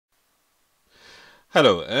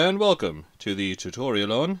Hello and welcome to the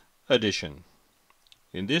tutorial on addition.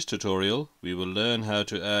 In this tutorial we will learn how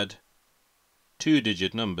to add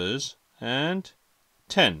two-digit numbers and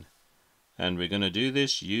 10, and we're going to do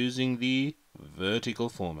this using the vertical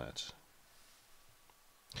format.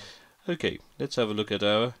 Okay, let's have a look at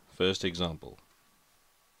our first example.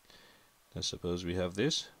 Let's suppose we have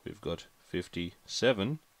this. We've got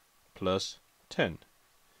 57 plus 10.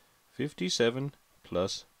 57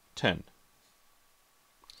 plus 10.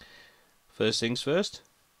 First things first,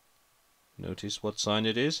 notice what sign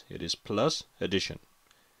it is. It is plus addition.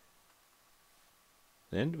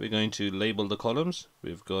 Then we're going to label the columns.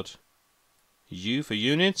 We've got U for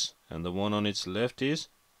units, and the one on its left is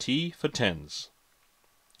T for tens.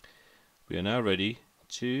 We are now ready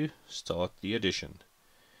to start the addition.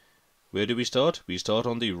 Where do we start? We start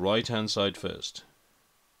on the right hand side first.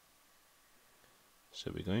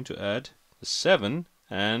 So we're going to add the 7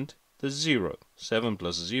 and the 0. 7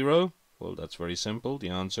 plus 0, well, that's very simple. The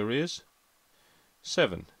answer is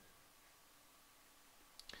 7.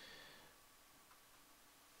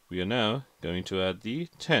 We are now going to add the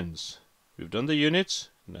tens. We've done the units,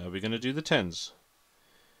 now we're going to do the tens.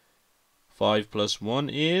 5 plus 1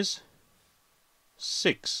 is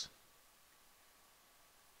 6.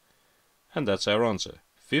 And that's our answer.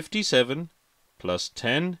 57 plus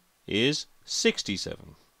 10 is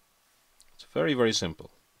 67. It's very, very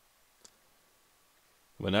simple.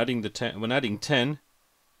 When adding 10,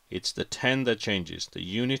 it's the 10 that changes. The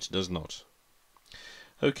unit does not.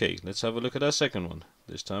 Okay, let's have a look at our second one.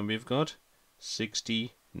 This time we've got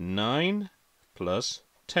 69 plus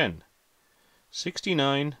 10.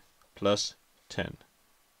 69 plus 10.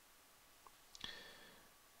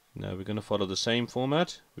 Now we're going to follow the same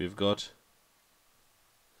format. We've got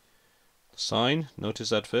the sign. Notice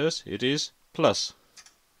that first. It is plus.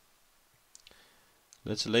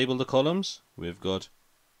 Let's label the columns. We've got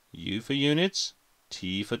U for units,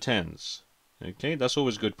 T for tens. Okay, that's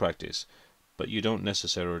always good practice, but you don't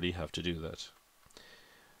necessarily have to do that.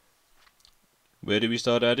 Where do we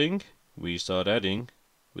start adding? We start adding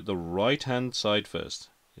with the right hand side first.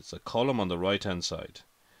 It's a column on the right hand side.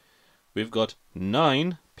 We've got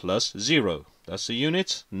 9 plus 0. That's the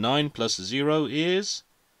units. 9 plus 0 is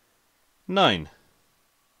 9.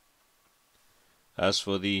 As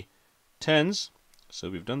for the tens, so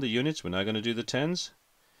we've done the units, we're now going to do the tens.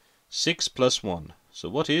 6 plus 1. So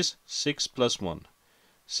what is 6 plus 1?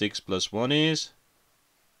 6 plus 1 is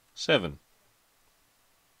 7.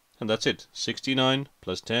 And that's it. 69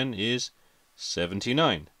 plus 10 is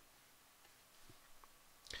 79.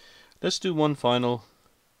 Let's do one final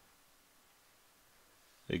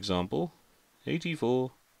example.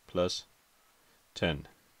 84 plus 10.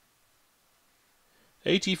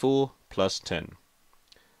 84 plus 10.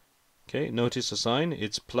 Okay, notice the sign.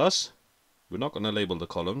 It's plus. We're not going to label the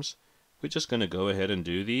columns. We're just going to go ahead and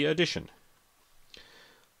do the addition.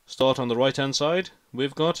 Start on the right hand side.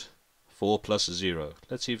 We've got 4 plus 0.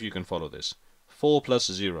 Let's see if you can follow this. 4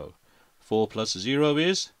 plus 0. 4 plus 0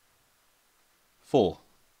 is 4.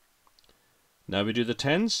 Now we do the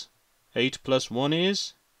tens. 8 plus 1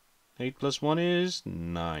 is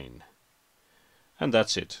 9. And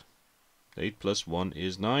that's it. 8 plus 1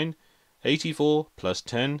 is 9. 84 plus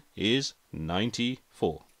 10 is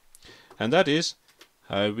 94. And that is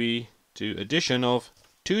how we do addition of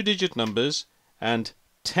two-digit numbers and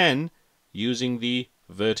 10 using the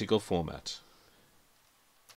vertical format.